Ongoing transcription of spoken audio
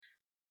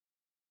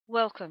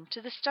Welcome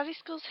to the Study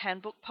Skills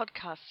Handbook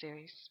podcast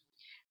series.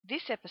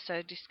 This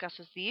episode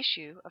discusses the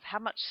issue of how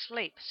much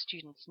sleep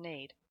students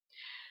need.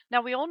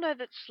 Now, we all know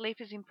that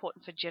sleep is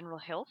important for general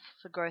health,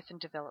 for growth and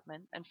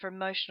development, and for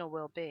emotional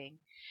well-being.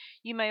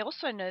 You may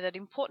also know that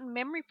important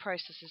memory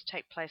processes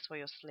take place while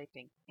you're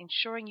sleeping,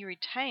 ensuring you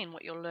retain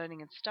what you're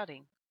learning and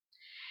studying.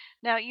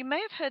 Now, you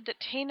may have heard that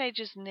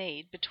teenagers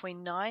need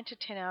between 9 to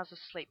 10 hours of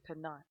sleep per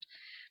night.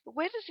 But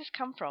where does this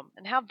come from,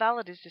 and how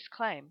valid is this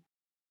claim?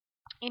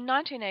 In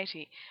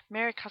 1980,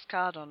 Mary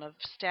Cascardon of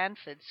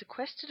Stanford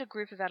sequestered a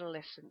group of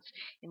adolescents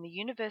in the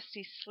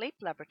university's sleep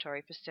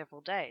laboratory for several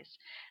days,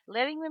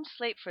 letting them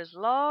sleep for as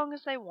long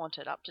as they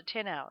wanted, up to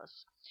 10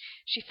 hours.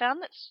 She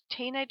found that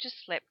teenagers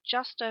slept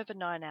just over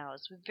 9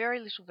 hours, with very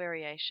little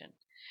variation.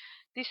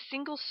 This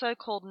single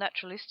so-called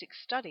naturalistic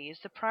study is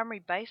the primary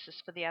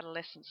basis for the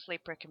adolescent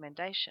sleep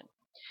recommendation.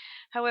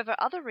 However,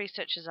 other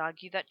researchers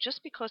argue that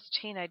just because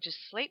teenagers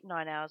sleep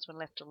 9 hours when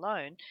left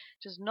alone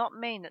does not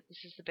mean that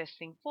this is the best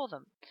thing for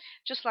them.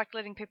 Just like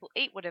letting people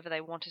eat whatever they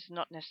want is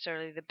not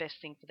necessarily the best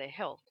thing for their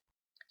health.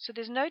 So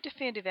there's no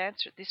definitive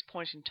answer at this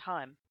point in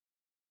time.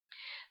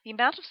 The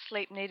amount of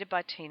sleep needed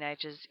by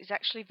teenagers is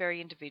actually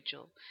very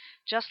individual,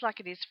 just like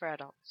it is for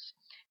adults.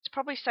 It's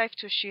probably safe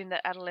to assume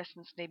that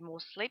adolescents need more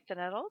sleep than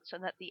adults,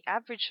 and that the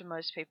average for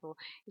most people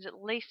is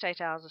at least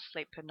 8 hours of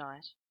sleep per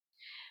night.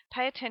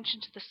 Pay attention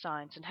to the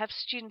signs and have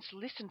students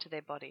listen to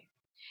their body.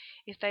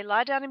 If they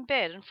lie down in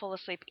bed and fall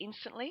asleep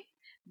instantly,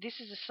 this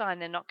is a sign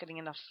they're not getting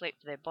enough sleep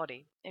for their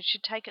body. It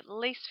should take at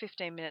least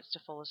 15 minutes to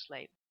fall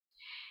asleep.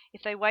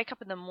 If they wake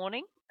up in the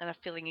morning and are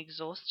feeling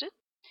exhausted,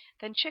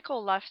 then check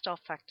all lifestyle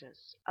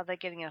factors. Are they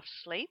getting enough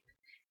sleep,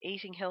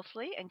 eating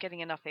healthily, and getting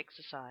enough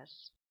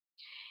exercise?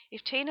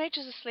 If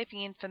teenagers are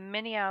sleeping in for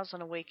many hours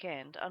on a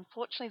weekend,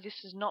 unfortunately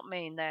this does not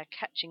mean they are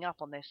catching up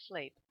on their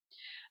sleep.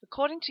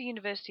 According to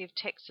University of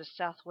Texas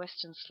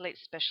Southwestern sleep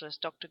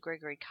specialist Dr.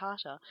 Gregory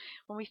Carter,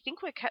 when we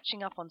think we're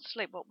catching up on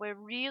sleep, what we're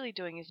really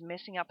doing is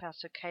messing up our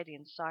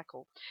circadian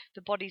cycle,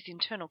 the body's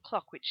internal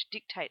clock which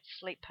dictates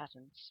sleep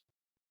patterns.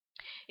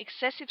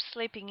 Excessive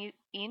sleeping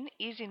in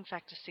is in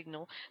fact a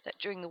signal that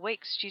during the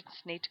week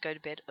students need to go to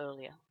bed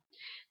earlier.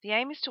 The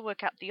aim is to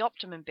work out the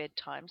optimum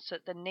bedtime so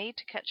that the need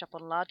to catch up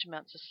on large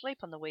amounts of sleep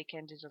on the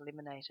weekend is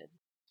eliminated.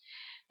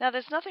 Now,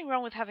 there's nothing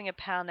wrong with having a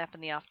power nap in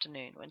the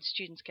afternoon when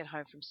students get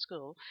home from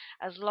school,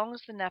 as long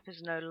as the nap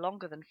is no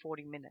longer than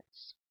 40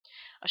 minutes.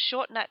 A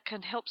short nap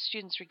can help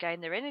students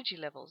regain their energy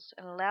levels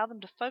and allow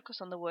them to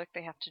focus on the work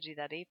they have to do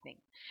that evening.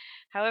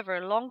 However,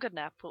 a longer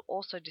nap will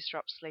also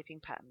disrupt sleeping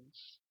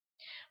patterns.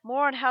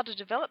 More on how to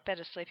develop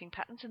better sleeping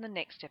patterns in the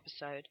next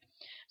episode.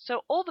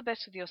 So all the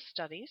best with your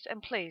studies,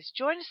 and please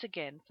join us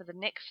again for the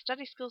next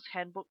Study Skills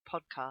Handbook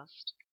podcast.